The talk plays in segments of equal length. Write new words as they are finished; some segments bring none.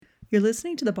You're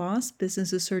listening to the Boss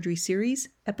Business of Surgery series,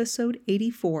 episode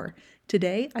 84.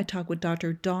 Today, I talk with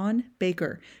Dr. Dawn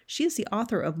Baker. She is the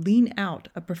author of Lean Out,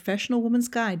 a professional woman's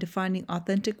guide to finding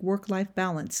authentic work-life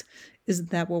balance. Isn't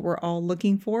that what we're all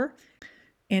looking for?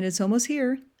 And it's almost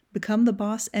here. Become the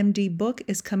Boss MD book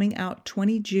is coming out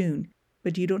 20 June.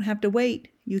 But you don't have to wait.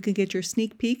 You can get your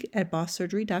sneak peek at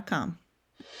bosssurgery.com.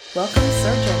 Welcome,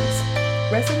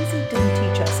 surgeons. Residency didn't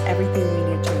teach us everything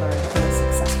we need to learn to be a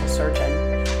successful surgeon.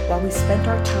 While we spent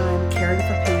our time caring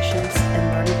for patients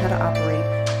and learning how to operate,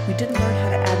 we didn't learn how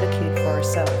to advocate for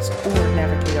ourselves or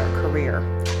navigate our career.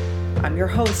 I'm your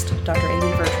host, Dr.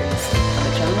 Amy Vertrins. I'm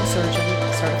a general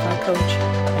surgeon, certified coach,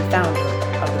 and founder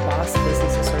of the Boss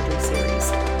Business of Surgery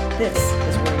series. This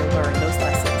is where you'll learn those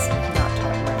lessons not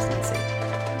taught in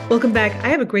residency. Welcome back. I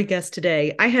have a great guest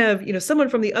today. I have, someone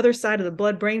from the other side of the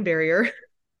blood-brain barrier.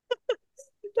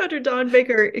 Dr. Dawn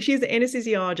Baker, she's an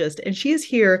anesthesiologist, and she is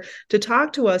here to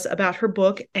talk to us about her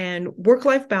book and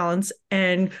work-life balance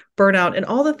and burnout and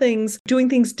all the things, doing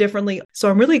things differently. So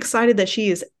I'm really excited that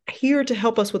she is here to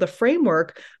help us with a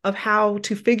framework of how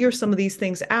to figure some of these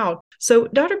things out. So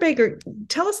Dr. Baker,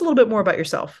 tell us a little bit more about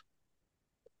yourself.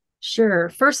 Sure.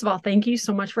 First of all, thank you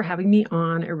so much for having me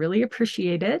on. I really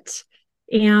appreciate it.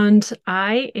 And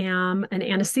I am an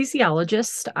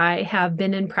anesthesiologist. I have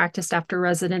been in practice after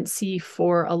residency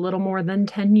for a little more than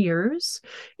 10 years.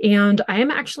 And I am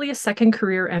actually a second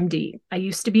career MD. I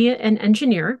used to be an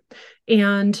engineer,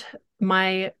 and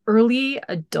my early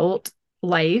adult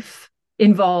life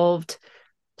involved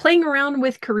playing around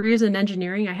with careers in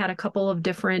engineering. I had a couple of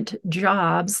different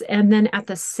jobs, and then at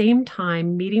the same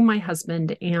time meeting my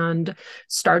husband and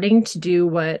starting to do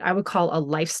what I would call a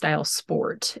lifestyle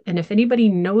sport. And if anybody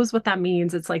knows what that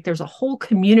means, it's like there's a whole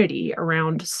community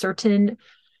around certain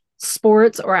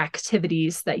sports or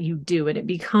activities that you do, and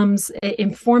it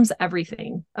informs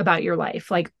everything about your life,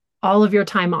 like all of your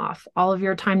time off, all of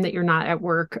your time that you're not at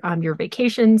work, your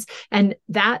vacations. And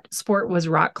that sport was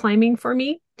rock climbing for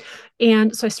me.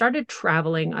 And so I started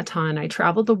traveling a ton. I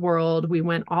traveled the world. We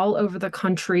went all over the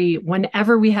country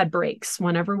whenever we had breaks,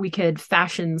 whenever we could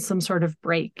fashion some sort of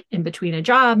break in between a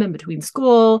job, in between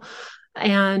school.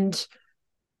 And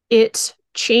it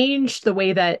changed the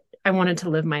way that I wanted to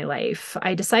live my life.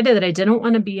 I decided that I didn't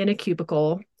want to be in a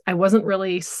cubicle. I wasn't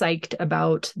really psyched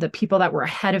about the people that were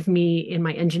ahead of me in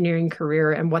my engineering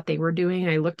career and what they were doing.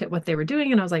 I looked at what they were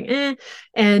doing and I was like, eh.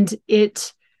 And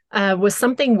it was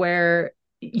something where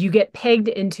you get pegged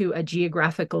into a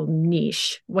geographical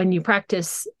niche. When you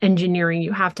practice engineering,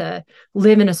 you have to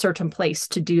live in a certain place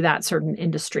to do that certain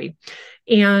industry.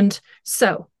 And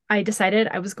so I decided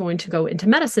I was going to go into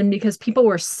medicine because people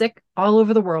were sick all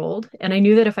over the world. And I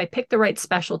knew that if I picked the right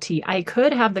specialty, I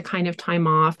could have the kind of time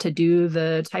off to do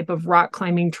the type of rock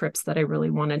climbing trips that I really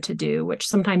wanted to do, which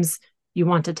sometimes you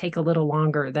want to take a little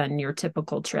longer than your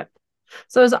typical trip.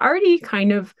 So I was already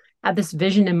kind of had this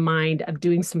vision in mind of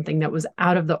doing something that was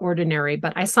out of the ordinary,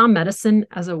 but I saw medicine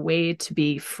as a way to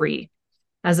be free,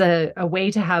 as a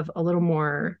way to have a little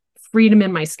more freedom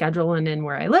in my schedule and in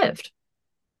where I lived.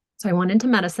 So I went into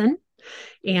medicine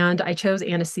and I chose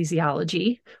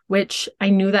anesthesiology, which I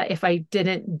knew that if I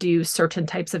didn't do certain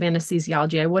types of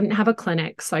anesthesiology, I wouldn't have a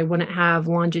clinic. So I wouldn't have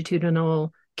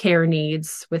longitudinal care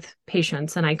needs with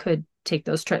patients, and I could take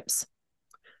those trips.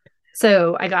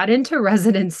 So I got into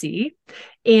residency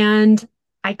and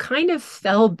I kind of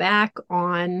fell back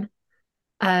on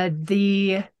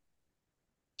the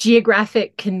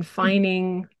geographic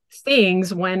confining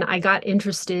things when I got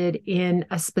interested in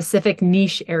a specific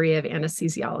niche area of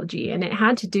anesthesiology. And it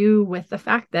had to do with the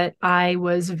fact that I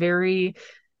was very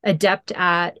adept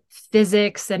at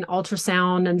physics and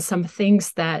ultrasound and some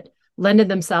things that lended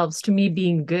themselves to me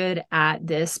being good at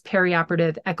this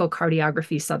perioperative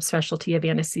echocardiography subspecialty of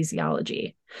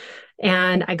anesthesiology.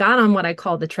 And I got on what I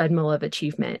call the treadmill of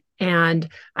achievement. And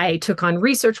I took on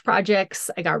research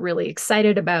projects. I got really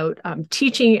excited about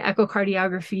teaching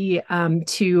echocardiography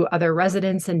to other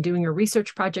residents and doing a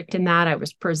research project in that. I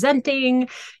was presenting.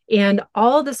 And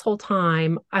all this whole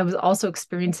time, I was also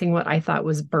experiencing what I thought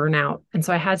was burnout. And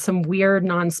so I had some weird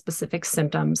non-specific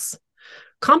symptoms,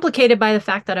 complicated by the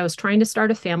fact that I was trying to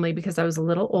start a family because I was a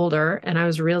little older, and I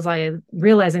was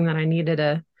realizing that I needed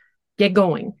to get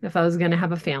going if I was going to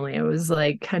have a family. I was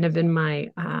like kind of in my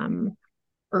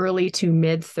early to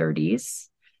mid 30s.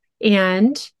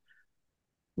 And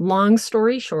long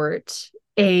story short,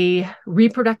 a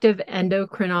reproductive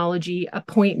endocrinology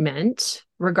appointment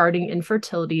regarding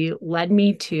infertility led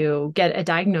me to get a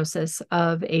diagnosis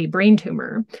of a brain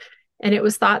tumor. And it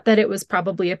was thought that it was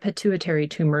probably a pituitary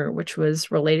tumor, which was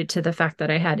related to the fact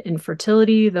that I had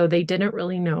infertility, though they didn't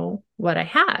really know what I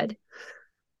had.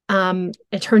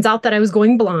 It turns out that I was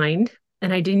going blind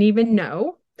and I didn't even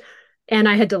know. And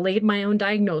I had delayed my own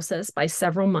diagnosis by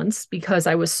several months because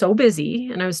I was so busy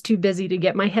and I was too busy to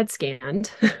get my head scanned.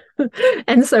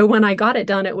 And so when I got it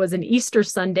done, it was an Easter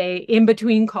Sunday in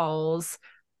between calls.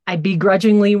 I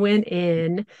begrudgingly went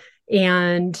in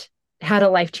and had a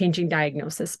life-changing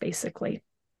diagnosis, basically.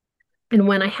 And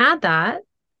when I had that,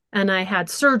 and I had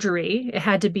surgery, it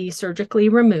had to be surgically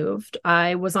removed.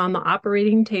 I was on the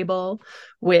operating table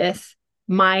with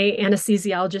my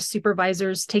anesthesiologist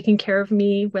supervisors taking care of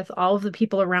me, with all of the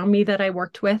people around me that I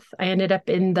worked with. I ended up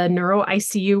in the neuro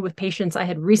ICU with patients I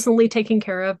had recently taken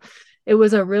care of. It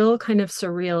was a real kind of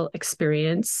surreal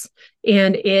experience.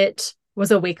 And it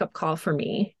was a wake-up call for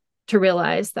me to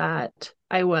realize that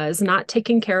I was not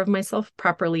taking care of myself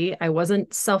properly. I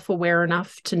wasn't self-aware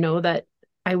enough to know that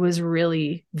I was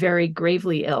really very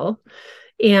gravely ill.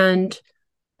 And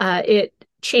it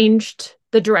changed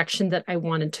the direction that I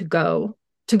wanted to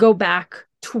go back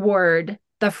toward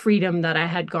the freedom that I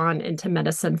had gone into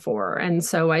medicine for. And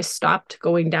so I stopped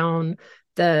going down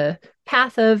the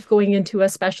path of going into a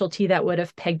specialty that would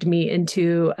have pegged me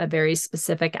into a very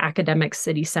specific academic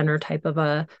city center type of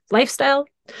a lifestyle.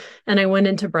 And I went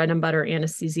into bread and butter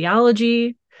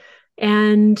anesthesiology.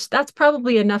 And that's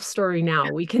probably enough story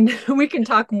now. We can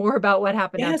talk more about what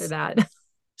happened after that.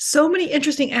 So many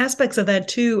interesting aspects of that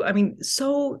too. I mean,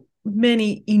 so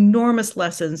many enormous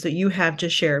lessons that you have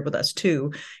just shared with us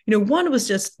too. One was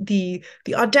just the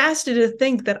audacity to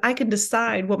think that I can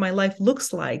decide what my life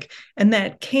looks like. And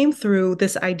that came through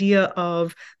this idea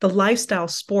of the lifestyle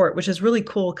sport, which is really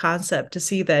cool concept to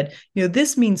see that,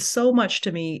 this means so much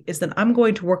to me, is that I'm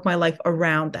going to work my life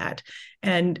around that.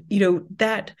 And,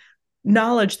 that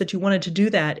knowledge that you wanted to do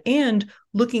that, and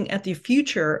looking at the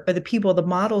future of the people, the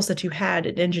models that you had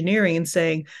in engineering, and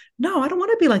saying, no, I don't want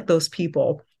to be like those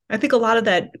people. I think a lot of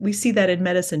that, we see that in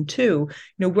medicine too.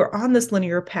 We're on this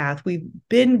linear path. We've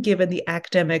been given the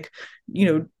academic,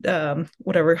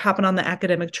 hopping on the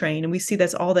academic train, and we see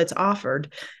that's all that's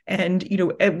offered. And,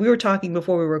 we were talking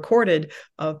before we recorded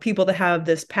of people that have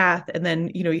this path, and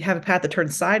then, you have a path that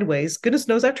turns sideways. Goodness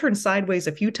knows I've turned sideways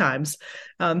a few times.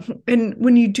 And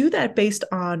when you do that based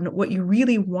on what you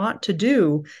really want to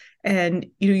do, and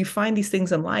you find these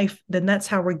things in life, then that's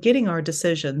how we're getting our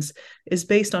decisions, is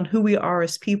based on who we are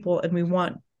as people and we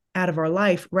want out of our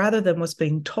life, rather than what's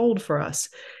being told for us.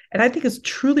 And I think it's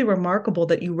truly remarkable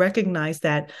that you recognize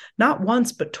that not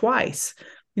once but twice.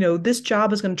 This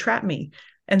job is going to trap me,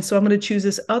 and so I'm going to choose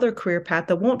this other career path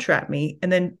that won't trap me.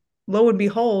 And then lo and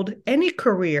behold, any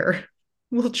career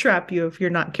will trap you if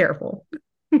you're not careful.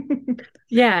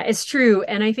 Yeah, it's true.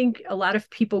 And I think a lot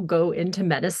of people go into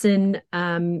medicine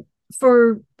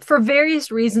for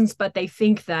various reasons, but they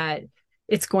think that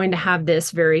it's going to have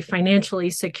this very financially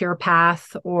secure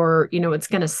path, or, it's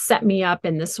going to set me up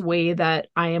in this way that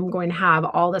I am going to have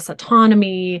all this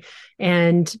autonomy.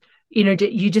 And,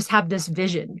 you just have this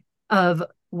vision of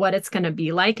what it's going to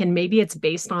be like. And maybe it's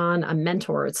based on a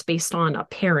mentor, it's based on a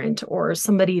parent or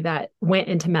somebody that went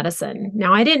into medicine.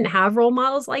 Now, I didn't have role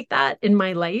models like that in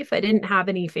my life. I didn't have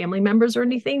any family members or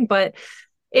anything, but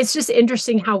it's just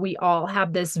interesting how we all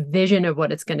have this vision of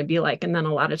what it's going to be like. And then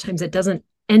a lot of times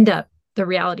the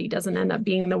reality doesn't end up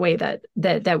being the way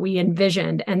that we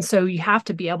envisioned. And so you have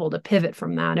to be able to pivot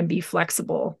from that and be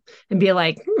flexible and be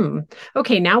like,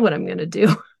 okay, now what I'm going to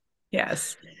do.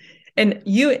 Yes. And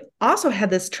you also had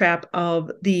this trap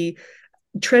of the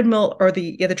treadmill, or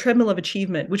the treadmill of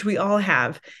achievement, which we all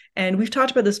have. And we've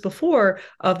talked about this before,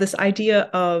 of this idea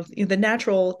of the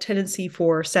natural tendency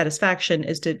for satisfaction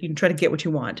is to try to get what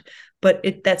you want, but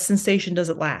that sensation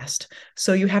doesn't last.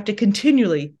 So you have to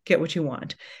continually get what you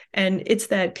want. And it's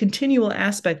that continual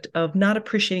aspect of not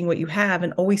appreciating what you have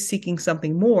and always seeking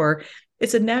something more.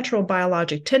 It's a natural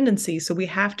biologic tendency. So we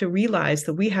have to realize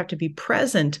that we have to be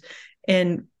present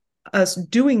in us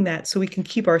doing that, so we can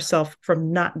keep ourselves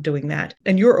from not doing that.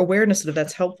 And your awareness of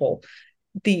that's helpful.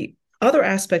 The other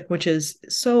aspect, which is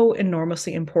so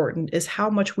enormously important, is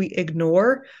how much we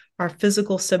ignore our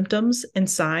physical symptoms and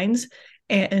signs,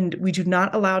 and we do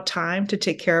not allow time to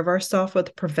take care of ourselves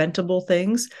with preventable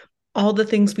things. All the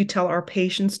things we tell our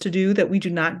patients to do that we do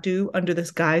not do under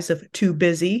this guise of too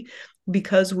busy,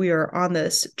 because we are on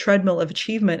this treadmill of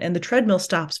achievement, and the treadmill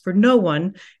stops for no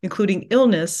one, including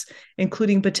illness,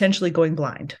 including potentially going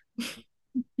blind.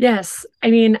 Yes. I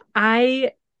mean,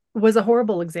 I was a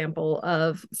horrible example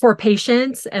for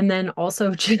patients, and then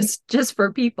also just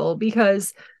for people,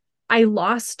 because I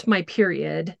lost my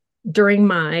period during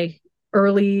my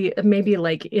early, maybe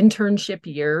like internship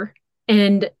year.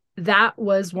 And that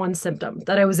was one symptom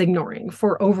that I was ignoring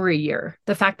for over a year,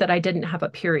 the fact that I didn't have a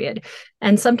period.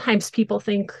 And sometimes people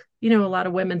think, a lot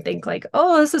of women think like,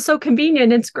 oh, this is so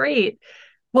convenient. It's great.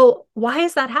 Well, why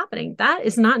is that happening? That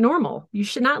is not normal. You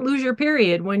should not lose your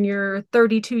period when you're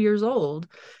 32 years old.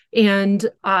 And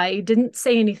I didn't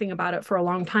say anything about it for a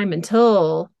long time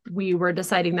until we were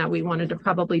deciding that we wanted to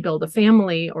probably build a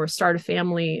family or start a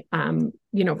family,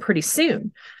 pretty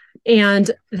soon. And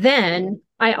then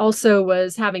I also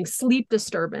was having sleep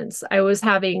disturbance. I was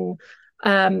having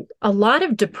a lot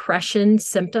of depression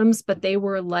symptoms, but they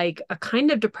were like a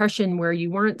kind of depression where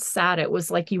you weren't sad. It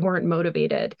was like you weren't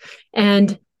motivated.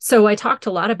 And so I talked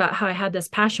a lot about how I had this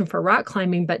passion for rock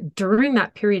climbing, but during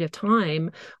that period of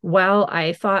time, while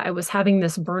I thought I was having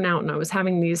this burnout and I was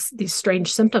having these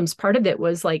strange symptoms, part of it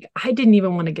was like, I didn't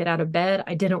even want to get out of bed.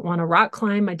 I didn't want to rock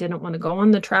climb. I didn't want to go on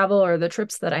the travel or the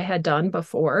trips that I had done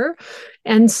before.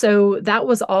 And so that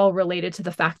was all related to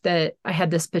the fact that I had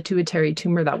this pituitary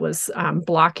tumor that was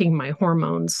blocking my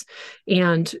hormones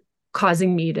and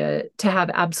causing me to have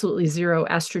absolutely zero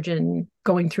estrogen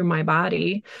going through my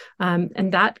body.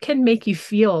 And that can make you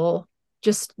feel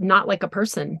just not like a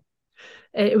person.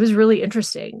 It was really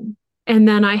interesting. And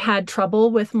then I had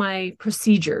trouble with my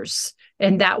procedures.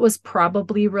 And that was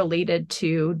probably related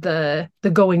to the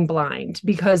going blind,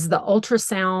 because the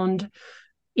ultrasound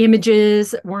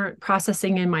images weren't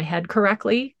processing in my head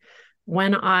correctly.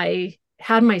 When I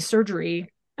had my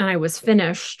surgery, and I was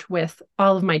finished with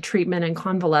all of my treatment and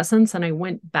convalescence, and I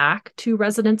went back to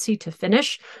residency to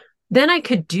finish, then I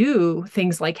could do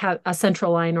things like have a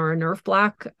central line or a nerve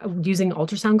block using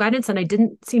ultrasound guidance, and I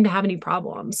didn't seem to have any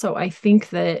problems. So I think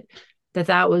that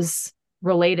was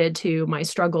related to my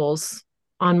struggles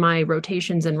on my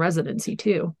rotations in residency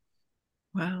too.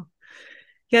 Wow.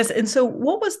 Yes. And so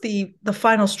what was the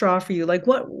final straw for you? Like,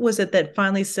 what was it that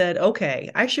finally said,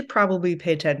 okay, I should probably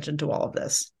pay attention to all of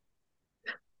this?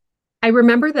 I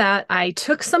remember that I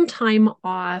took some time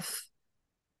off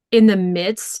in the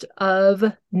midst of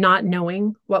not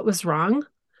knowing what was wrong,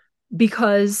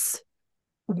 because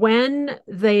when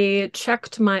they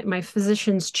checked my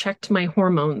physicians checked my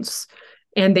hormones,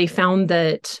 and they found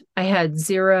that I had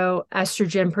zero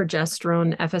estrogen,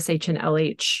 progesterone, FSH, and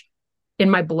LH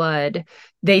in my blood.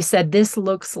 They said, this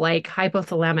looks like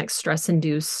hypothalamic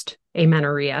stress-induced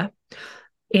amenorrhea.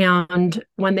 And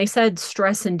when they said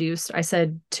stress induced, I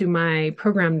said to my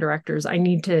program directors, I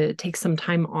need to take some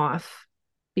time off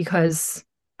because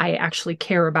I actually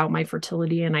care about my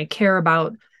fertility and I care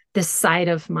about this side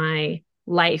of my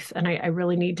life. And I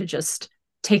really need to just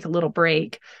take a little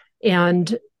break.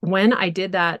 And when I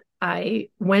did that, I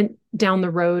went down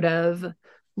the road of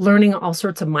learning all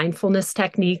sorts of mindfulness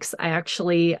techniques. I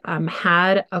actually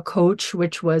had a coach,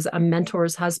 which was a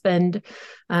mentor's husband.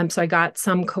 So I got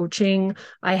some coaching.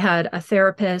 I had a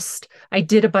therapist. I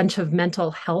did a bunch of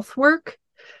mental health work.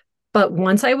 But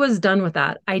once I was done with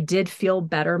that, I did feel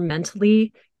better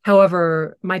mentally.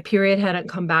 However, my period hadn't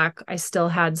come back. I still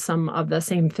had some of the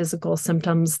same physical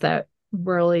symptoms that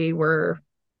really were,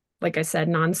 like I said,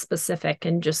 non-specific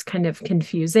and just kind of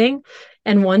confusing.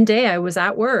 And one day I was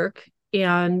at work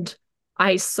and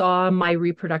I saw my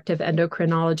reproductive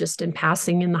endocrinologist in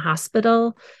passing in the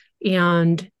hospital.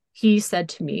 And he said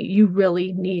to me, you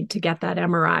really need to get that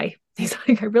MRI. He's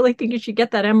like, I really think you should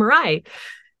get that MRI.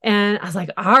 And I was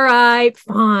like, all right,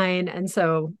 fine. And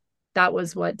so that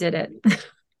was what did it.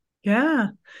 Yeah.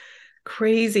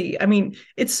 Crazy. I mean,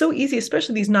 it's so easy,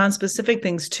 especially these non-specific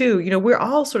things too. We're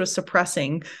all sort of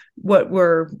suppressing what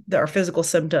were our physical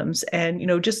symptoms and,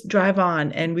 just drive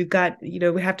on. And we've got,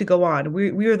 we have to go on.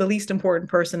 We are the least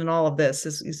important person in all of this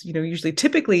is usually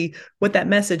typically what that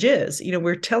message is.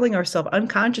 We're telling ourselves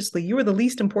unconsciously, you are the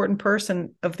least important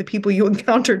person of the people you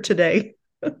encountered today.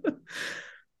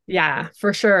 Yeah,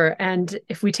 for sure. And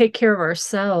if we take care of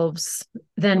ourselves,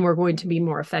 then we're going to be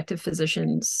more effective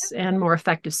physicians and more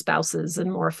effective spouses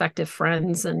and more effective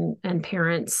friends and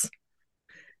parents.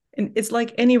 And it's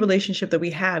like any relationship that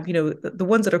we have, the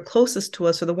ones that are closest to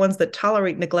us are the ones that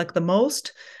tolerate neglect the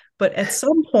most. But at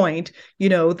some point,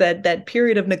 that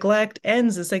period of neglect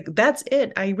ends. It's like, that's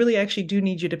it. I really actually do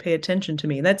need you to pay attention to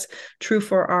me. And that's true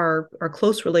for our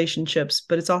close relationships,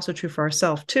 but it's also true for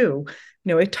ourselves too.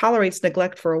 It tolerates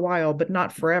neglect for a while, but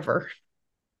not forever.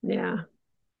 Yeah.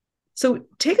 So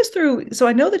take us through. So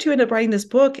I know that you ended up writing this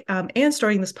book and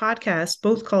starting this podcast,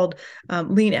 both called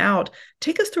Lean Out.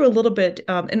 Take us through a little bit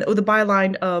and the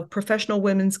byline of Professional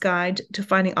Women's Guide to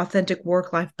Finding Authentic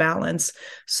Work-Life Balance.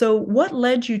 So what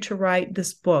led you to write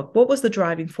this book? What was the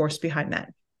driving force behind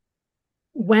that?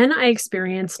 When I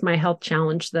experienced my health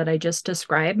challenge that I just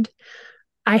described,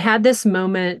 I had this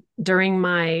moment during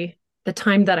my the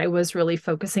time that I was really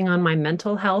focusing on my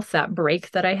mental health, that break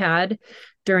that I had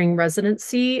during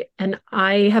residency. And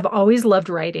I have always loved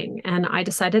writing, and I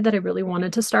decided that I really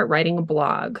wanted to start writing a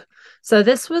blog. So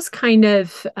this was kind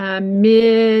of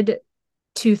mid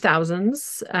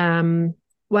 2000s.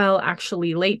 Well,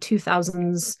 actually late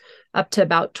 2000s up to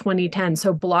about 2010.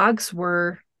 So blogs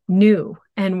were new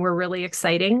and were really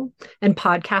exciting, and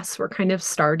podcasts were kind of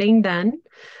starting then.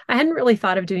 I hadn't really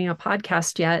thought of doing a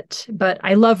podcast yet, but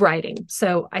I love writing.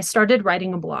 So I started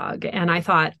writing a blog, and I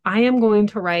thought, I am going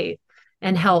to write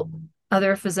and help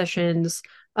other physicians,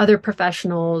 other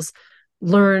professionals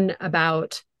learn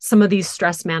about some of these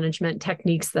stress management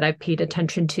techniques that I've paid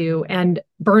attention to. And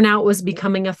burnout was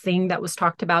becoming a thing that was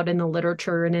talked about in the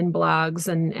literature and in blogs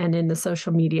and in the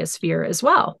social media sphere as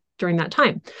well during that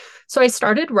time. So I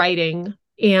started writing,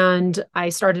 and I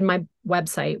started my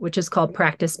website, which is called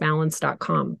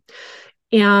practicebalance.com.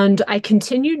 And I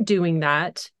continued doing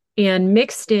that and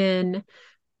mixed in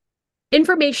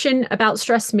information about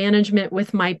stress management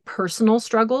with my personal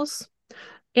struggles.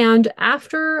 And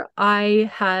after I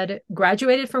had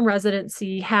graduated from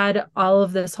residency, had all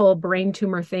of this whole brain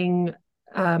tumor thing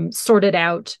sorted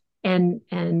out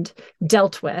and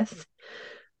dealt with,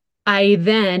 I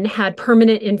then had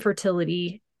permanent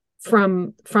infertility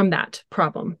from that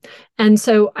problem. And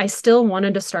so I still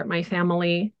wanted to start my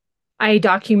family. I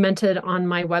documented on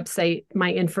my website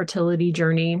my infertility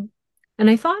journey. And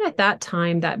I thought at that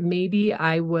time that maybe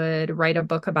I would write a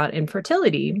book about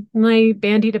infertility. And I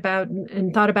bandied about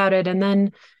and thought about it, and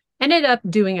then ended up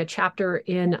doing a chapter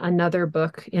in another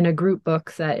book, in a group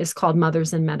book that is called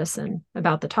Mothers in Medicine,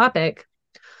 about the topic.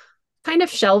 Kind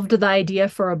of shelved the idea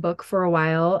for a book for a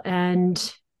while.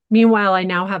 And meanwhile, I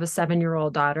now have a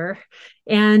 7-year-old daughter.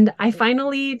 And I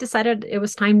finally decided it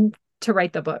was time to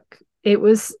write the book. It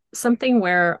was something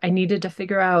where I needed to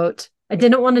figure out, I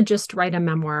didn't want to just write a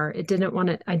memoir. I didn't want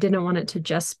it to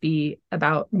just be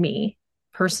about me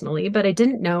personally, but I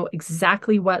didn't know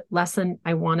exactly what lesson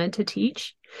I wanted to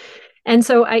teach. And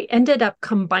so I ended up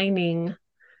combining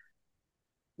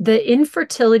the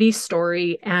infertility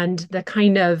story and the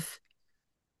kind of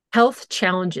health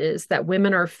challenges that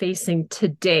women are facing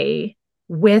today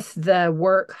with the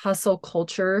work hustle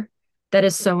culture that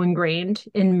is so ingrained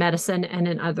in medicine and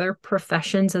in other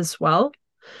professions as well.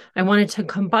 I wanted to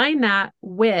combine that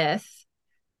with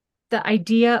the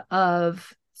idea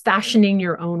of fashioning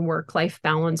your own work-life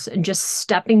balance and just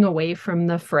stepping away from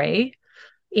the fray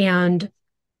and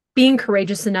being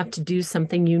courageous enough to do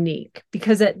something unique.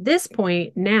 Because at this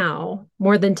point now,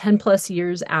 more than 10 plus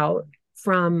years out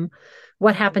from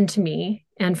what happened to me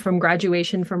and from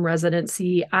graduation from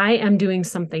residency, I am doing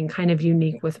something kind of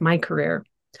unique with my career.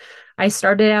 I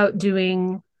started out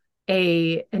doing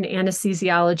an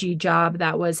anesthesiology job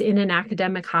that was in an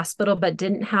academic hospital, but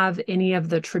didn't have any of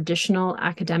the traditional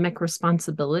academic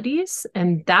responsibilities.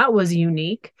 And that was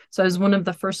unique. So I was one of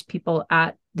the first people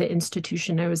at the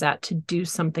institution I was at to do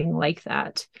something like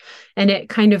that. And it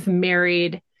kind of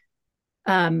married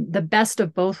the best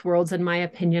of both worlds, in my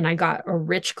opinion. I got a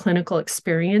rich clinical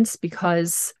experience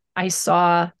because I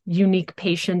saw unique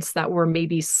patients that were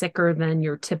maybe sicker than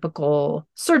your typical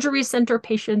surgery center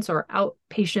patients or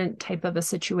outpatient type of a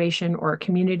situation or a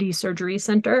community surgery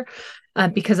center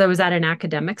because I was at an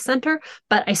academic center,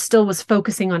 but I still was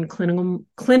focusing on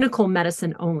clinical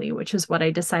medicine only, which is what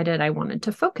I decided I wanted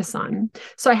to focus on.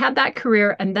 So I had that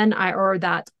career or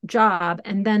that job,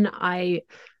 and then I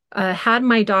had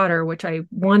my daughter, which I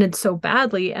wanted so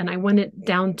badly, and I went it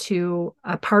down to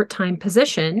a part-time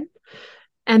position.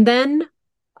 And then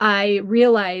I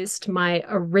realized my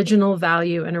original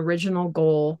value and original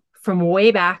goal from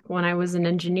way back when I was an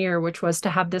engineer, which was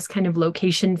to have this kind of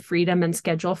location freedom and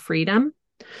schedule freedom.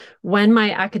 When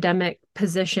my academic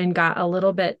position got a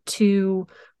little bit too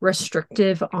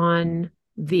restrictive on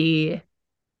the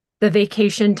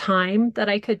vacation time that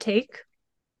I could take,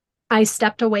 I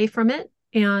stepped away from it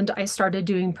and I started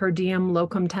doing per diem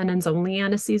locum tenens only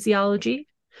anesthesiology.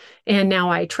 And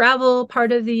now I travel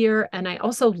part of the year, and I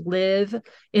also live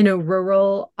in a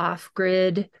rural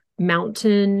off-grid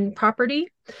mountain property.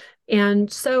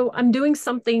 And so I'm doing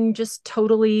something just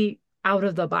totally out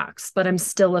of the box, but I'm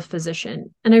still a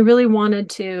physician. And I really wanted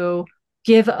to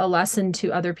give a lesson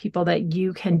to other people that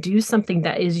you can do something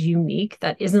that is unique,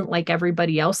 that isn't like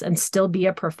everybody else, and still be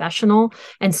a professional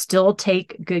and still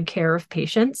take good care of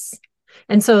patients.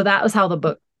 And so that was how the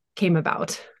book came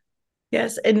about.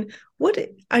 Yes. And what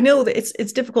I know that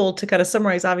it's difficult to kind of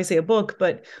summarize, obviously, a book,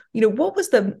 but, what was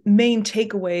the main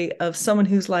takeaway of someone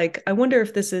who's like, I wonder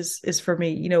if this is for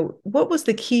me? What was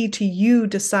the key to you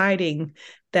deciding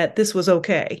that this was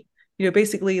okay?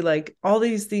 basically like all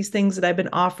these things that I've been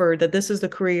offered, that this is the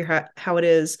career, how it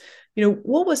is.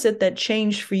 What was it that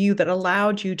changed for you that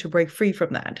allowed you to break free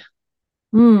from that?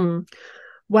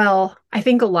 Well, I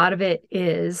think a lot of it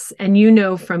is,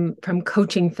 and from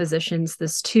coaching physicians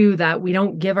this too, that we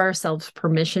don't give ourselves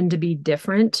permission to be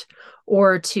different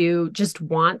or to just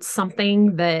want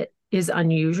something that is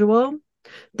unusual.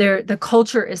 The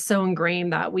culture is so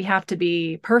ingrained that we have to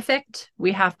be perfect,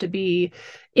 we have to be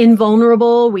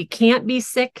invulnerable, we can't be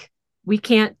sick, we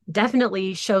can't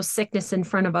definitely show sickness in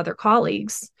front of other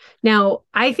colleagues. Now,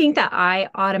 I think that I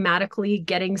automatically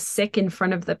getting sick in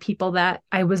front of the people that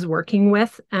I was working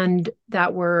with and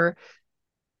that were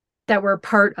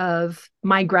part of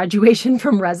my graduation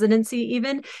from residency,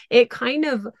 even, it kind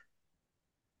of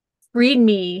freed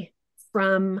me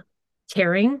from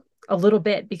caring a little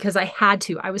bit because I had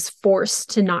to. I was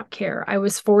forced to not care. I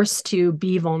was forced to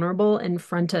be vulnerable in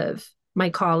front of my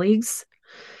colleagues.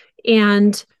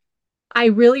 And I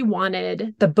really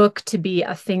wanted the book to be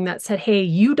a thing that said, hey,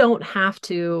 you don't have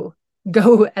to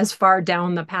go as far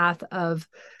down the path of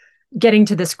getting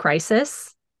to this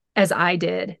crisis as I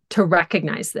did to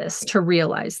recognize this, to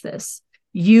realize this.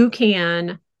 You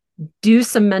can do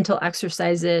some mental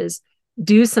exercises,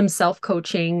 do some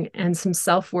self-coaching and some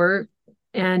self-work,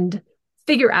 and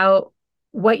figure out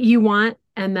what you want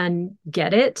and then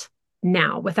get it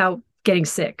now without getting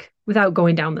sick, without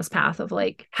going down this path of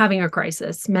like having a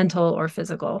crisis, mental or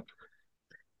physical.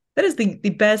 That is the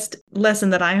best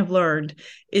lesson that I have learned,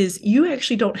 is you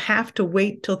actually don't have to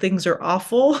wait till things are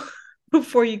awful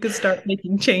before you can start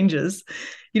making changes.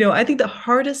 I think the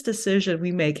hardest decision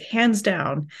we make, hands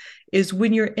down, is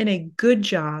when you're in a good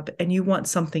job and you want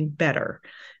something better.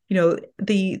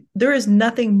 There is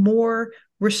nothing more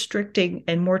restricting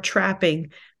and more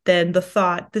trapping than the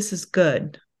thought, this is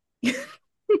good.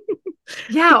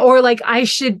 Yeah. Or like, I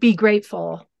should be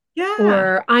grateful. Yeah.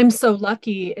 Or I'm so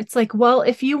lucky. It's like, well,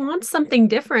 if you want something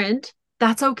different,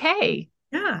 that's okay.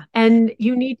 Yeah. And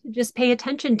you need to just pay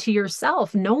attention to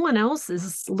yourself. No one else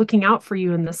is looking out for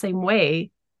you in the same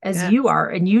way as you are.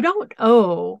 And you don't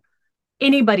owe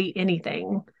anybody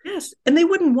anything. Yes. And they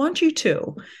wouldn't want you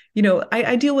to.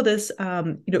 I deal with this,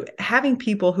 having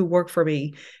people who work for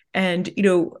me. And,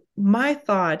 my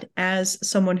thought as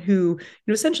someone who,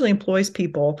 essentially employs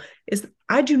people is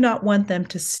I do not want them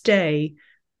to stay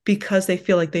because they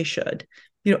feel like they should.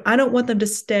 I don't want them to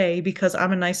stay because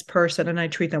I'm a nice person and I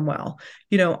treat them well.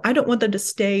 I don't want them to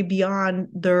stay beyond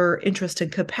their interest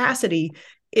and capacity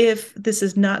if this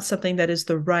is not something that is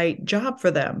the right job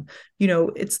for them.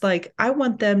 It's like, I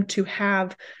want them to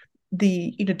have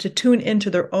to tune into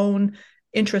their own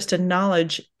interest and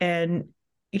knowledge and,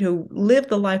 live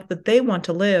the life that they want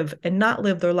to live and not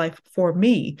live their life for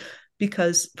me.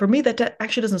 Because for me, that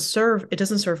actually doesn't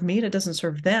serve me and it doesn't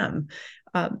serve them.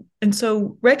 And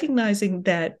so recognizing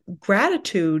that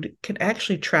gratitude can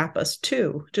actually trap us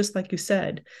too, just like you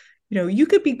said. You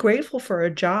could be grateful for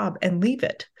a job and leave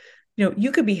it.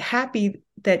 You could be happy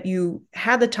that you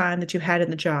had the time that you had in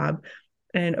the job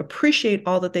and appreciate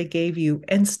all that they gave you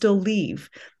and still leave.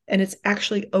 And it's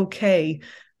actually okay.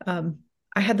 I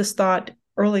had this thought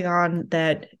early on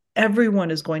that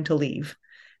everyone is going to leave.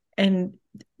 And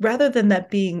rather than that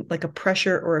being like a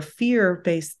pressure or a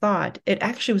fear-based thought, it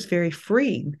actually was very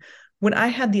freeing. When I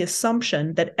had the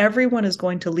assumption that everyone is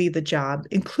going to leave the job,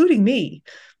 including me,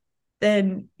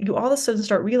 then you all of a sudden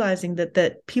start realizing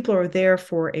that people are there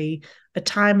for a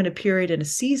time and a period and a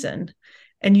season,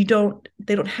 and they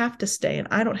don't have to stay, and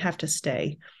I don't have to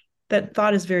stay. That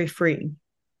thought is very freeing.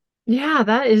 Yeah,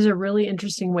 that is a really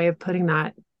interesting way of putting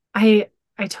that.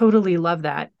 I totally love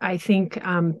that. I think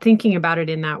thinking about it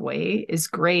in that way is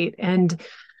great. And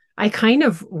I kind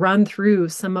of run through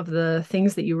some of the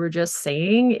things that you were just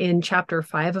saying in chapter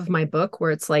 5 of my book, where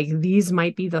it's like, these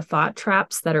might be the thought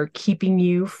traps that are keeping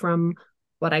you from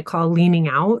what I call leaning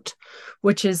out,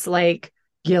 which is like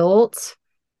guilt,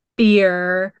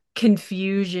 fear,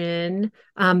 confusion,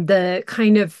 the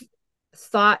kind of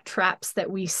thought traps that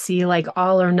we see, like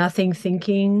all or nothing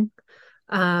thinking,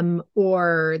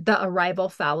 or the arrival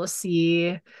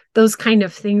fallacy, those kind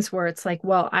of things where it's like,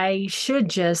 well, I should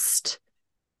just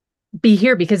be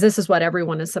here because this is what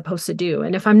everyone is supposed to do.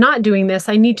 And if I'm not doing this,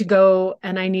 I need to go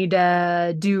and I need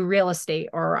to do real estate,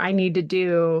 or I need to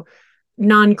do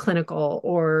non-clinical,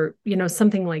 or,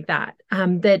 something like that.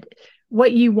 That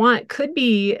what you want could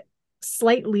be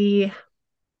slightly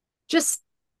just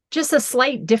a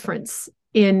slight difference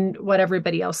in what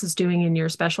everybody else is doing in your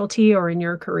specialty or in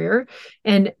your career.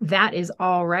 And that is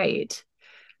all right.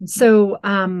 Mm-hmm.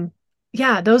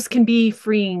 So, those can be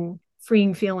freeing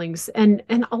feelings. And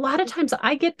a lot of times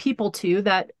I get people too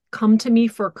that come to me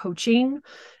for coaching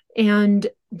and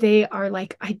they are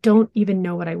like, I don't even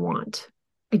know what I want.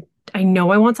 I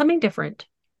know I want something different,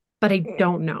 but I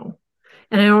don't know.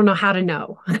 And I don't know how to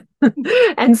know.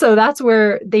 And so that's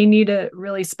where they need to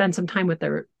really spend some time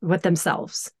with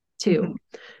themselves too.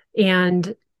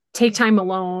 And take time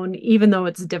alone, even though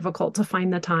it's difficult to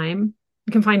find the time.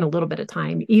 You can find a little bit of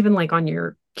time, even like on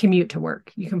your commute to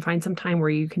work. You can find some time where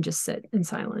you can just sit in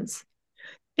silence.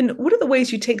 And what are the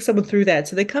ways you take someone through that?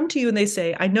 So they come to you and they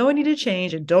say, I know I need to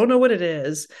change. I don't know what it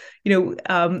is,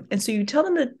 and so you tell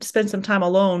them to spend some time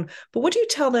alone, but what do you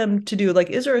tell them to do? Like,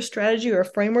 is there a strategy or a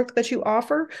framework that you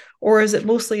offer? Or is it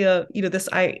mostly this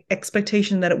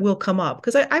expectation that it will come up?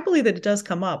 Because I believe that it does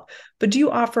come up, but do you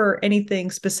offer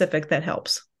anything specific that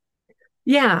helps?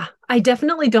 Yeah, I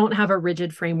definitely don't have a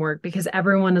rigid framework because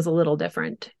everyone is a little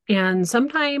different. And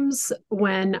sometimes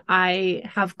when I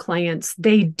have clients,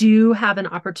 they do have an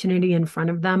opportunity in front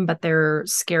of them, but they're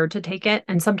scared to take it.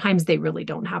 And sometimes they really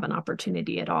don't have an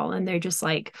opportunity at all. And they just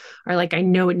are like, I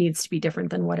know it needs to be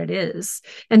different than what it is.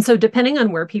 And so depending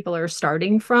on where people are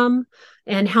starting from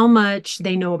and how much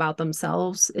they know about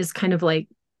themselves is kind of like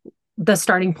the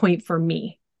starting point for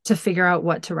me to figure out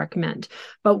what to recommend.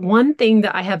 But one thing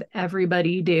that I have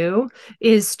everybody do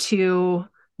is to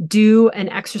do an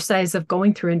exercise of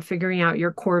going through and figuring out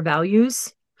your core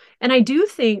values. And I do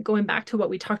think, going back to what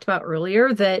we talked about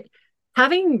earlier, that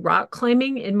having rock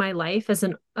climbing in my life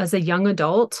as a young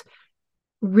adult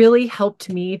really helped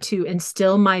me to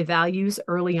instill my values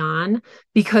early on,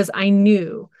 because I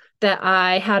knew that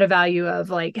I had a value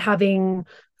of like having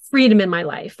freedom in my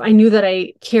life. I knew that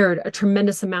I cared a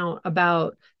tremendous amount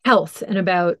about health and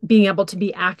about being able to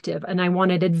be active, and I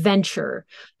wanted adventure.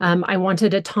 I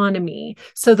wanted autonomy.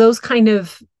 So those kind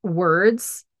of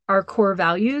words are core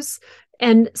values.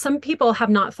 And some people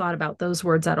have not thought about those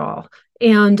words at all.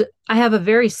 And I have a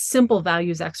very simple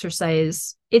values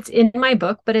exercise. It's in my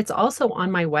book, but it's also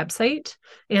on my website.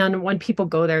 And when people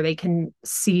go there, they can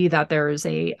see that there's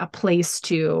a place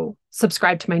to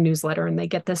subscribe to my newsletter, and they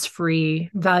get this free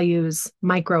values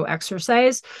micro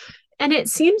exercise. And it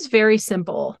seems very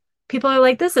simple. People are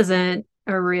like, this isn't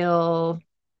a real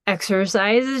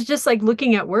exercise. It's just like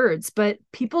looking at words, but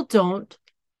people don't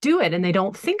do it and they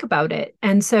don't think about it.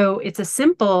 And so it's a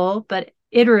simple but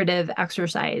iterative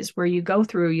exercise where you go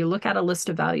through, you look at a list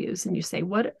of values and you say,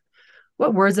 what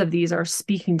words of these are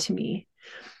speaking to me?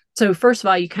 So first of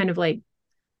all, you kind of like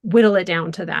whittle it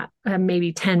down to that,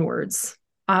 maybe 10 words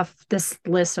off this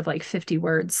list of like 50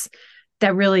 words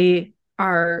that really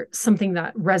are something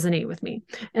that resonate with me.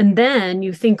 And then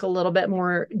you think a little bit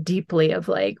more deeply of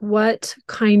like, what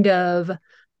kind of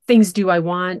things do I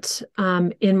want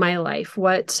in my life?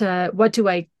 What do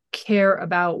I care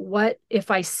about? What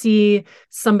if I see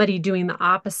somebody doing the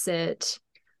opposite?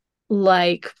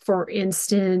 Like, for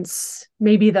instance,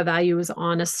 maybe the value is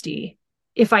honesty.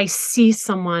 If I see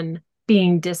someone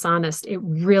being dishonest, it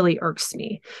really irks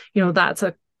me. That's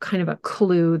a kind of a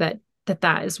clue that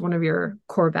is one of your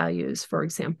core values, for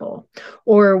example.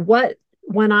 Or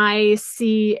when I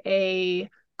see a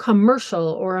commercial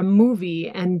or a movie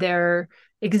and they're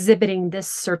exhibiting this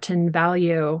certain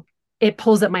value, it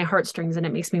pulls at my heartstrings and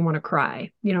it makes me want to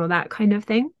cry, that kind of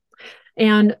thing.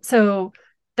 And so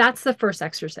that's the first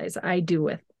exercise I do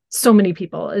with so many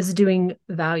people, is doing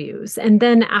values. And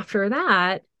then after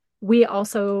that, we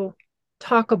also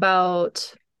talk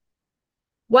about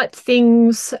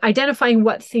identifying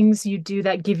what things you do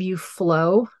that give you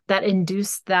flow, that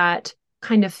induce that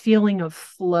kind of feeling of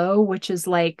flow, which is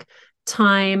like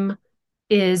time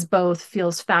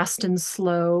feels fast and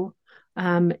slow.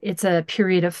 It's a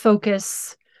period of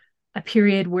focus, a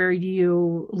period where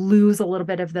you lose a little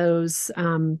bit of those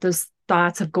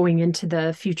thoughts of going into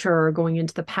the future or going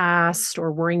into the past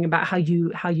or worrying about how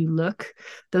you look,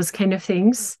 those kind of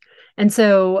things. And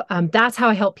so that's how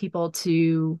I help people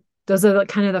those are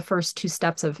kind of the first two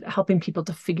steps of helping people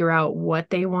to figure out what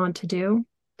they want to do.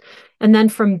 And then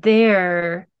from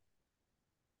there,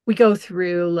 we go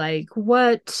through like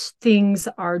what things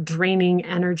are draining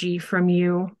energy from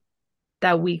you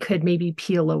that we could maybe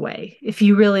peel away. If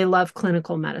you really love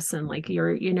clinical medicine, like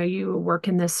you work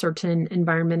in this certain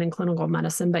environment in clinical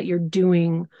medicine, but you're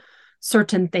doing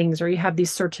certain things or you have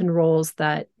these certain roles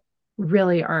that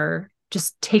really are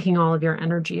just taking all of your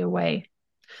energy away,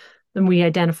 then we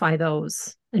identify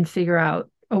those and figure out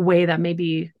a way that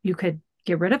maybe you could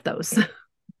get rid of those.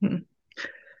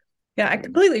 Yeah, I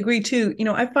completely agree too.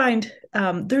 I find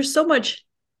there's so much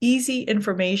easy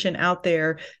information out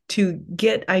there to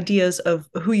get ideas of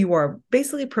who you are,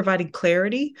 basically providing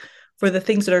clarity for the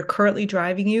things that are currently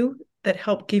driving you that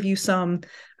help give you some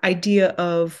idea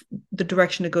of the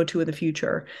direction to go to in the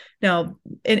future. Now,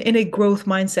 in a growth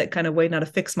mindset kind of way, not a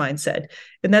fixed mindset.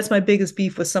 And that's my biggest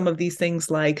beef with some of these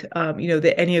things like,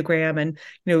 the Enneagram and,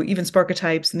 even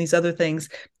Sparketypes and these other things,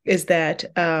 is that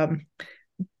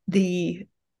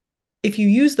if you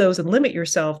use those and limit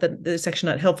yourself, then it's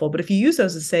actually not helpful. But if you use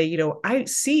those and say, I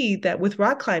see that with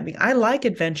rock climbing, I like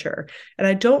adventure and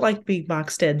I don't like being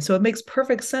boxed in. So it makes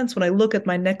perfect sense when I look at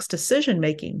my next decision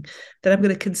making that I'm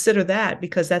going to consider that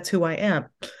because that's who I am.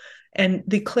 And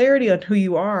the clarity on who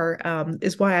you are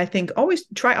is why I think always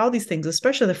try all these things,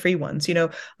 especially the free ones,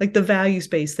 like the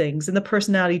values-based things and the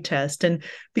personality test. And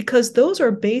because those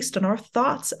are based on our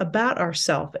thoughts about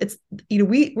ourselves. It's,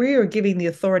 we are giving the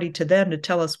authority to them to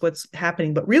tell us what's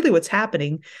happening, but really what's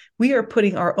happening, we are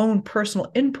putting our own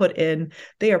personal input in.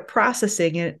 They are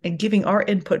processing it and giving our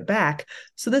input back.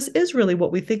 So this is really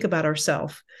what we think about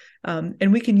ourselves.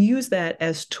 And we can use that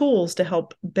as tools to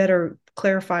help better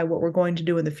clarify what we're going to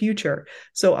do in the future.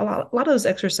 So a lot of those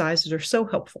exercises are so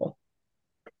helpful.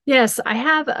 Yes, I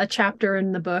have a chapter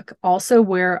in the book also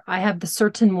where I have the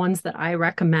certain ones that I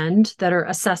recommend that are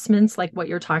assessments like what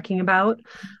you're talking about.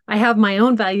 I have my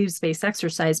own values-based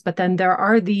exercise, but then there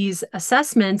are these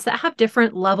assessments that have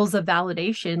different levels of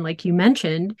validation, like you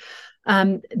mentioned,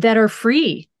 that are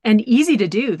free and easy to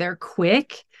do. They're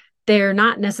quick. They're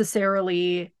not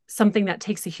necessarily something that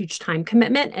takes a huge time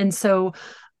commitment. And so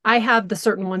I have the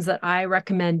certain ones that I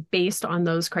recommend based on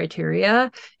those criteria,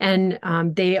 and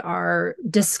they are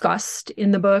discussed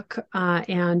in the book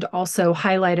and also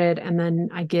highlighted. And then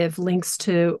I give links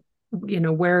to,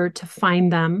 where to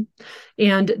find them.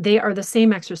 And they are the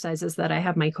same exercises that I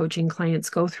have my coaching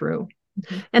clients go through.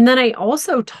 Mm-hmm. And then I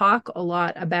also talk a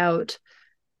lot about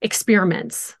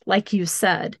experiments, like you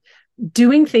said,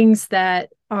 doing things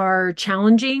that are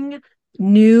challenging,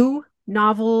 new,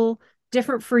 novel,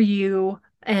 different for you,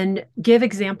 and give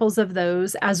examples of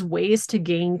those as ways to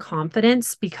gain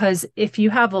confidence. Because if you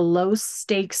have a low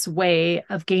stakes way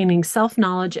of gaining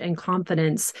self-knowledge and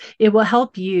confidence, it will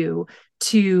help you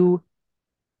to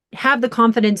have the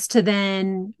confidence to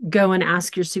then go and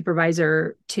ask your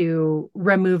supervisor to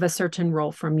remove a certain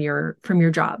role from your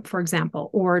job, for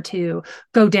example, or to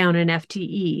go down an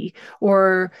FTE,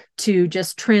 or to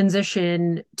just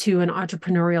transition to an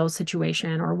entrepreneurial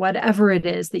situation, or whatever it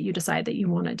is that you decide that you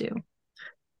want to do.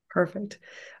 Perfect.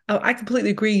 I completely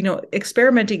agree.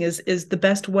 Experimenting is the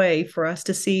best way for us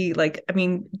to see,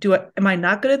 am I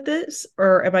not good at this,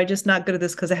 or am I just not good at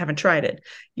this because I haven't tried it?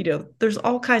 There's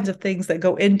all kinds of things that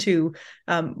go into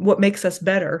what makes us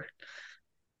better.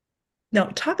 Now,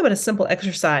 talk about a simple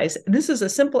exercise. This is a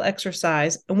simple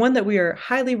exercise, and one that we are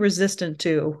highly resistant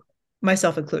to,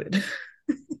 myself included.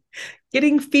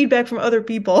 Getting feedback from other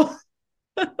people.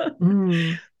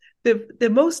 The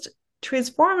most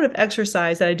transformative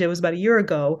exercise that I did was about a year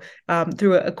ago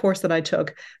through a course that I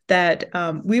took, that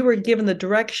we were given the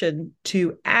direction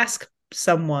to ask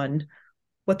someone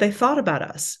what they thought about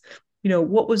us.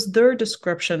 What was their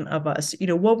description of us?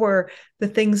 What were the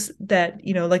things that,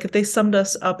 like if they summed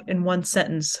us up in one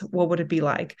sentence, what would it be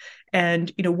like?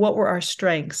 And, what were our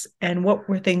strengths and what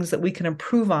were things that we can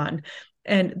improve on?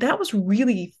 And that was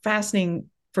really fascinating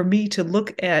for me to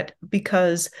look at,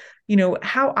 because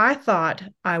how I thought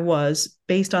I was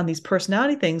based on these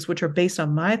personality things, which are based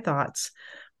on my thoughts,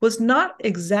 was not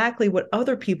exactly what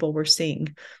other people were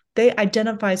seeing. They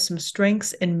identified some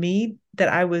strengths in me that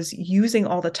I was using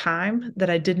all the time that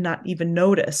I did not even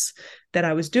notice that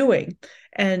I was doing.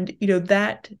 And,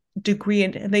 that degree,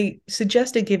 and they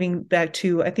suggested giving back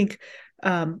to, I think,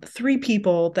 3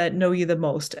 people that know you the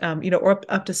most, or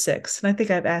up to 6. And I think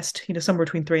I've asked, somewhere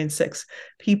between 3 and 6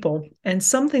 people, and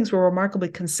some things were remarkably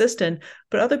consistent,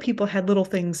 but other people had little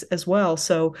things as well.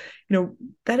 So,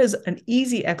 that is an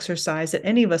easy exercise that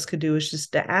any of us could do, is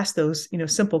just to ask those,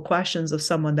 simple questions of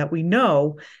someone that we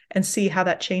know and see how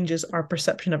that changes our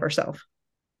perception of ourselves.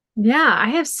 Yeah, I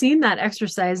have seen that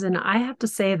exercise, and I have to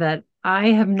say that I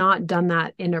have not done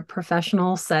that in a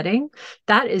professional setting.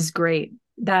 That is great.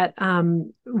 That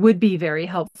would be very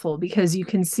helpful, because you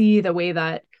can see the way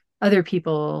that other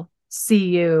people see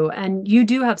you, and you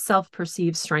do have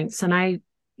self-perceived strengths. And I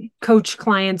coach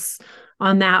clients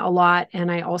on that a lot.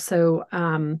 And I also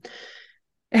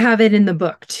have it in the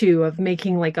book too, of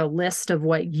making like a list of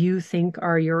what you think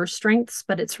are your strengths.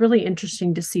 But it's really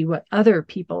interesting to see what other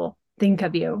people think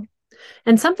of you.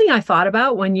 And something I thought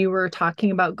about when you were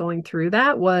talking about going through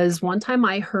that was, one time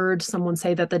I heard someone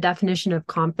say that the definition of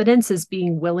confidence is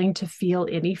being willing to feel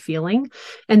any feeling.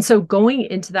 And so going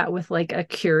into that with like a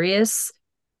curiosity,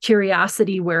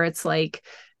 where it's like,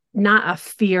 not a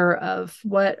fear of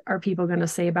what are people going to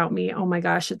say about me? Oh my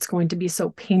gosh, it's going to be so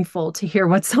painful to hear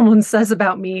what someone says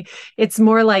about me. It's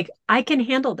more like, I can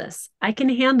handle this. I can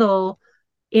handle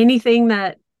anything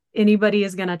that anybody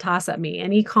is going to toss at me,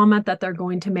 any comment that they're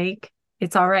going to make.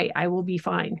 It's all right. I will be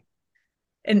fine.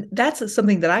 And that's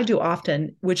something that I do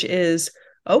often, which is,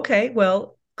 okay,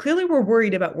 well, clearly we're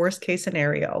worried about worst case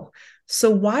scenario. So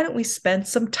why don't we spend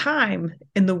some time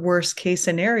in the worst case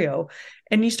scenario?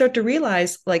 And you start to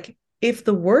realize, like, if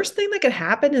the worst thing that could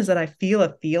happen is that I feel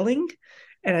a feeling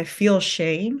and I feel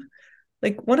shame,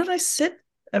 like, why don't I sit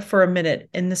for a minute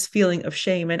in this feeling of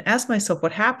shame and ask myself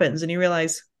what happens? And you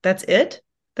realize that's it.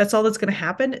 That's all that's going to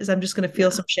happen, is I'm just going to feel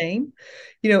some shame,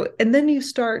 and then you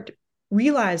start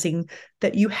realizing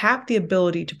that you have the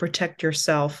ability to protect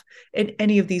yourself in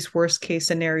any of these worst case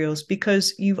scenarios,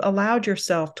 because you've allowed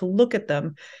yourself to look at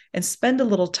them and spend a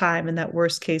little time in that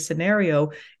worst case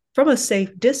scenario from a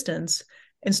safe distance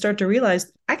and start to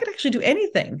realize I can actually do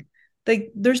anything.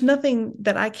 Like, there's nothing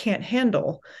that I can't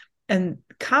handle. And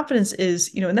confidence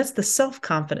is, and that's the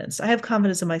self-confidence. I have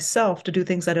confidence in myself to do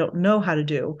things I don't know how to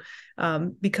do,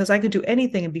 because I could do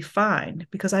anything and be fine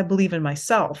because I believe in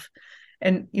myself.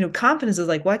 And, confidence is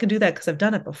like, well, I can do that because I've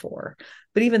done it before.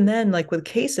 But even then, like with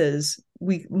cases,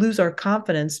 we lose our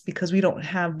confidence because we don't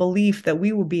have belief that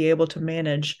we will be able to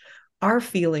manage our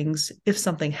feelings if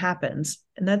something happens.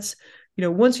 And that's,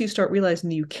 once you start realizing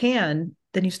that you can,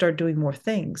 then you start doing more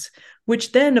things,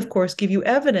 which then, of course, give you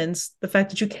evidence, the fact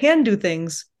that you can do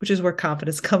things, which is where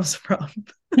confidence comes from.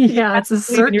 Yeah, it's a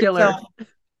circular.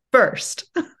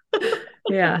 First.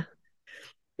 Yeah.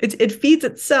 It feeds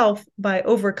itself by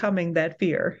overcoming that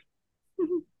fear.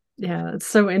 Yeah, it's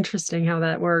so interesting how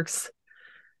that works.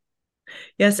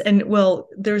 Yes. And well,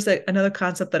 there's another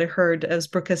concept that I heard as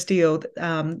Brooke Castillo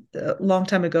a long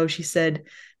time ago. She said,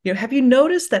 have you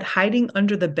noticed that hiding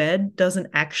under the bed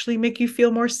doesn't actually make you feel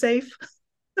more safe?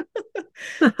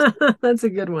 That's a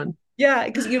good one. Yeah,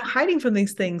 because hiding from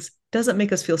these things doesn't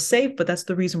make us feel safe, but that's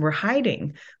the reason we're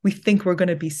hiding. We think we're going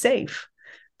to be safe.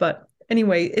 But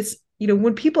anyway, it's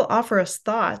when people offer us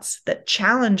thoughts that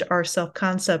challenge our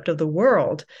self-concept of the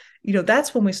world,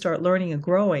 that's when we start learning and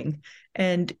growing.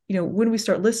 And, when we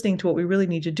start listening to what we really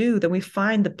need to do, then we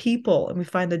find the people and we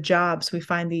find the jobs, we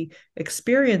find the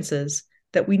experiences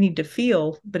that we need to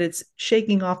feel, but it's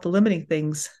shaking off the limiting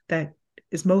things that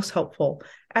is most helpful.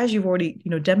 As you've already,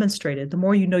 demonstrated, the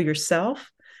more you know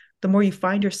yourself, the more you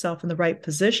find yourself in the right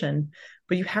position,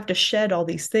 but you have to shed all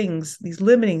these things, these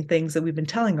limiting things that we've been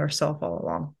telling ourselves all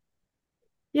along.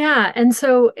 Yeah. And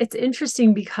so it's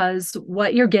interesting because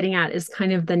what you're getting at is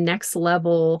kind of the next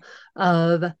level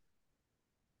of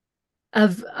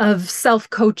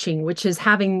self-coaching, which is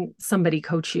having somebody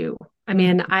coach you. I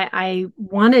mean, I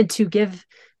wanted to give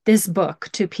this book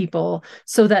to people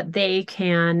so that they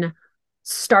can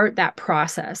start that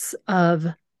process of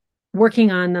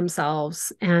working on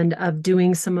themselves and of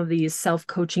doing some of these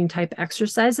self-coaching type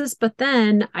exercises. But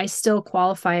then I still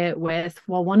qualify it with,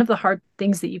 well, one of the hard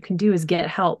things that you can do is get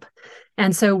help.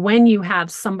 And so when you have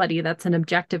somebody that's an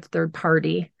objective third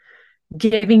party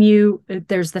giving you,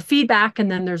 there's the feedback,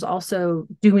 and then there's also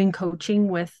doing coaching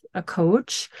with a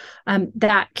coach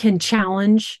that can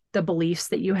challenge the beliefs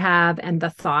that you have and the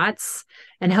thoughts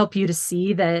and help you to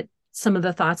see that some of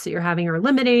the thoughts that you're having are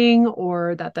limiting,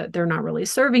 or that they're not really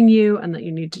serving you and that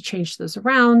you need to change those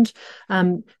around.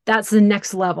 That's the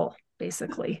next level,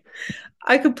 basically.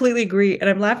 I completely agree. And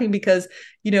I'm laughing because,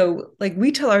 like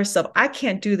we tell ourselves, I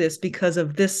can't do this because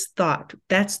of this thought.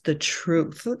 That's the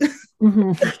truth.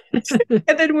 Mm-hmm.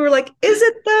 And then we're like, is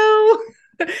it though?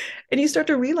 And you start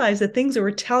to realize that things that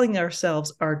we're telling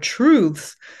ourselves are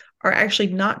truths are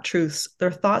actually not truths.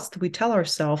 They're thoughts that we tell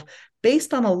ourselves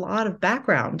based on a lot of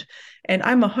background. And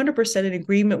I'm 100% in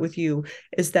agreement with you,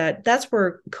 is that that's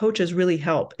where coaches really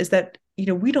help, is that,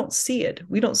 we don't see it.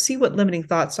 We don't see what limiting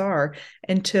thoughts are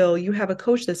until you have a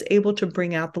coach that's able to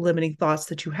bring out the limiting thoughts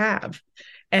that you have.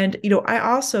 And, I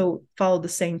also follow the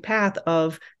same path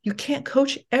of, you can't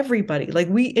coach everybody. Like,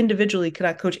 we individually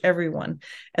cannot coach everyone.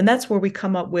 And that's where we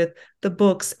come up with the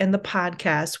books and the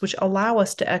podcasts, which allow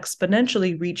us to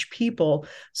exponentially reach people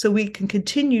so we can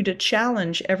continue to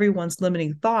challenge everyone's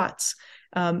limiting thoughts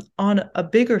on a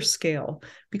bigger scale.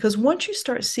 Because once you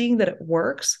start seeing that it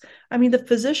works, I mean, the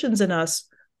physicians in us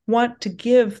want to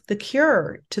give the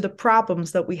cure to the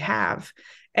problems that we have.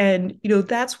 And,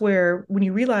 that's where when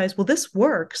you realize, well, this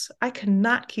works, I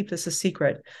cannot keep this a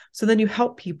secret. So then you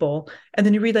help people, and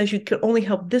then you realize you can only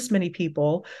help this many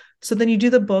people. So then you do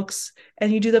the books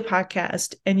and you do the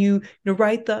podcast and you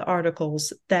write the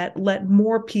articles that let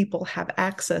more people have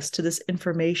access to this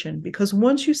information. Because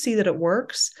once you see that it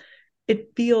works,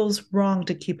 it feels wrong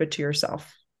to keep it to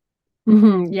yourself.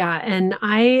 Yeah. And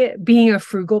I, being a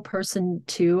frugal person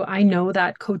too, I know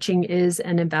that coaching is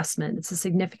an investment. It's a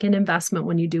significant investment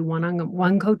when you do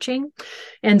one-on-one coaching.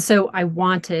 And so I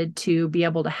wanted to be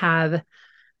able to have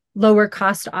lower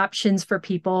cost options for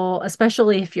people,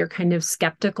 especially if you're kind of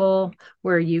skeptical,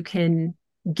 where you can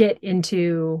get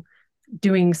into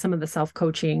doing some of the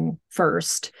self-coaching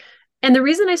first. And the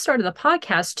reason I started the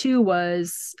podcast too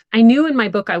was I knew in my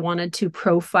book I wanted to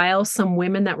profile some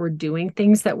women that were doing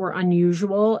things that were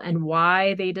unusual and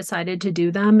why they decided to do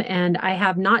them. And I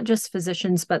have not just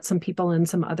physicians, but some people in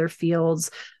some other fields,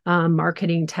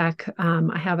 marketing, tech.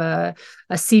 I have a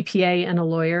CPA and a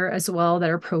lawyer as well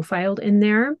that are profiled in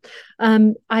there.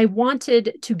 I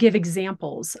wanted to give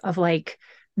examples of like,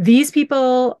 these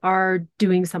people are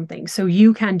doing something, so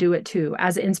you can do it too,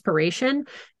 as inspiration.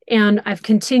 And I've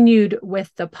continued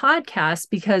with the podcast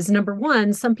because number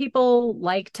one, some people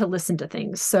like to listen to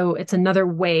things. So it's another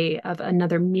way of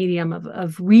another medium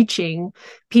of reaching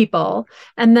people.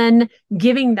 And then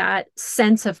giving that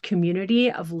sense of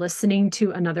community of listening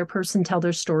to another person tell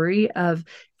their story of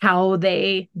how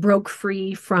they broke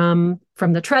free from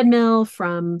the treadmill,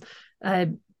 from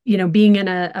being in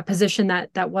a position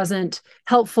that wasn't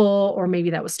helpful, or maybe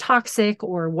that was toxic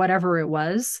or whatever it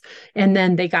was. And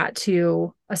then they got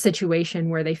to a situation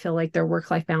where they feel like their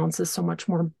work-life balance is so much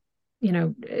more,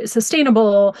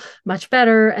 sustainable, much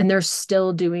better. And they're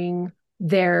still doing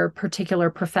their particular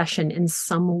profession in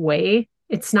some way.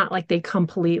 It's not like they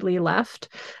completely left.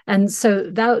 And so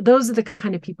those are the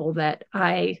kind of people that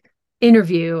I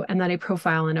interview and that I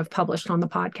profile and have published on the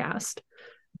podcast.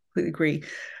 Completely agree.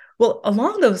 Well,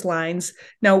 along those lines,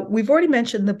 now we've already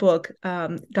mentioned the book,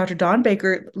 Dr. Dawn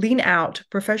Baker, Lean Out,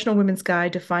 Professional Women's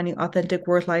Guide to Finding Authentic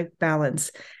Work-Life Balance.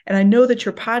 And I know that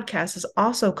your podcast is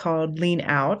also called Lean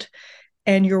Out,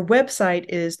 and your website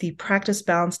is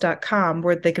thepracticebalance.com,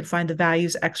 where they can find the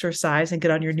values exercise and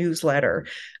get on your newsletter.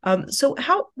 So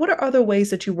what are other ways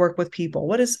that you work with people?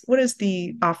 What is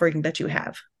the offering that you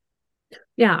have?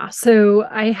 Yeah, so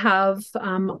I have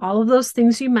all of those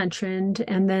things you mentioned,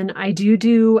 and then I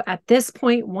do at this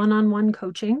point one-on-one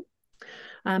coaching.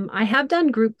 I have done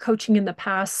group coaching in the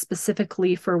past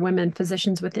specifically for women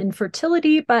physicians with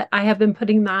infertility, but I have been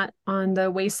putting that on the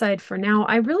wayside for now.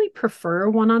 I really prefer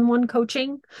one-on-one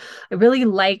coaching. I really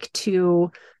like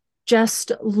to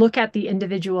just look at the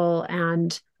individual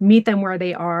and meet them where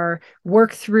they are,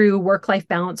 work through work-life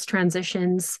balance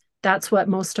transitions. That's what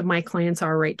most of my clients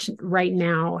are right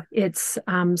now. It's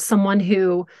someone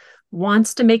who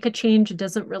wants to make a change,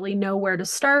 doesn't really know where to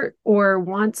start, or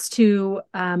wants to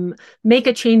make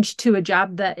a change to a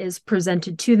job that is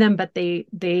presented to them, but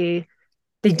they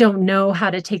don't know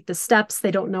how to take the steps. They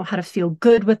don't know how to feel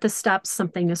good with the steps.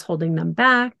 Something is holding them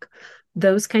back.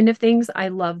 Those kind of things. I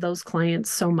love those clients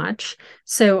so much.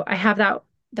 So I have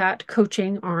that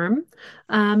coaching arm.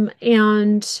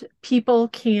 And people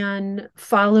can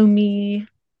follow me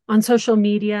on social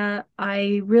media.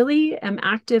 I really am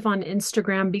active on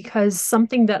Instagram because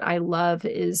something that I love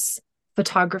is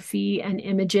photography and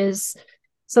images.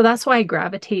 So that's why I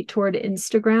gravitate toward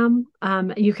Instagram.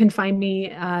 You can find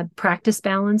me, Practice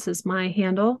Balance is my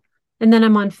handle. And then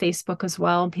I'm on Facebook as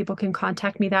well. People can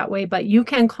contact me that way, but you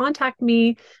can contact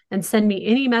me and send me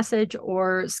any message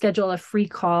or schedule a free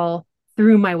call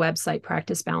through my website,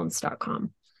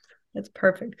 practicebalance.com. That's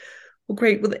perfect. Well,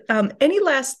 great. Well, any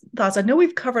last thoughts? I know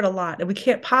we've covered a lot and we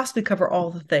can't possibly cover all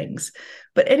the things,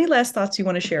 but any last thoughts you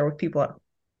want to share with people?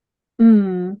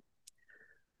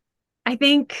 I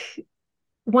think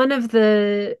one of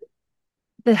the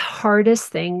hardest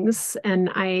things,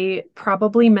 and I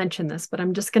probably mentioned this, but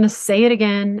I'm just going to say it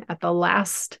again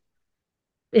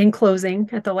in closing,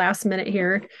 at the last minute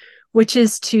here, which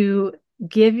is to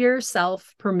give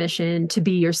yourself permission to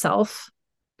be yourself.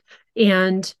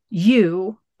 And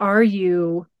you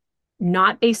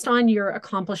not based on your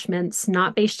accomplishments,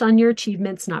 not based on your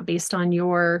achievements, not based on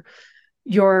your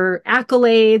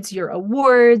accolades, your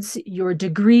awards, your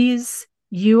degrees.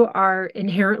 You are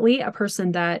inherently a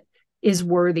person that is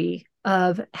worthy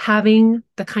of having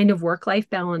the kind of work-life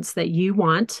balance that you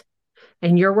want.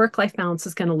 And your work-life balance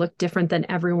is going to look different than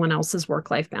everyone else's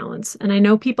work-life balance. And I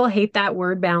know people hate that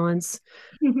word balance.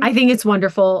 I think it's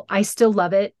wonderful. I still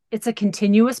love it. It's a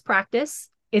continuous practice.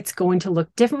 It's going to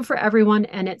look different for everyone.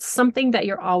 And it's something that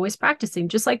you're always practicing,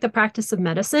 just like the practice of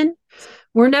medicine.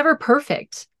 We're never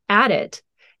perfect at it.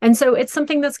 And so it's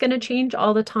something that's going to change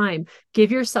all the time.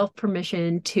 Give yourself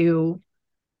permission to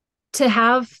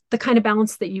have the kind of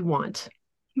balance that you want.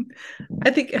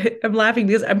 I think I'm laughing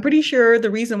because I'm pretty sure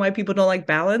the reason why people don't like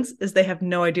balance is they have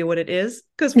no idea what it is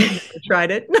because we've never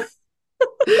tried it.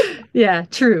 Yeah,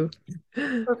 true.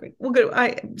 Perfect. Well,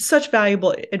 good. Such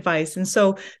valuable advice. And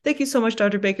so thank you so much,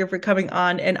 Dr. Baker, for coming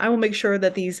on. And I will make sure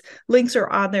that these links are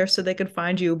on there so they can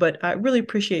find you. But I really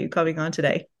appreciate you coming on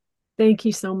today. Thank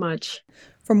you so much.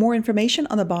 For more information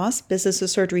on the Boss Business of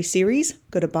Surgery series,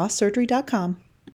 go to bosssurgery.com.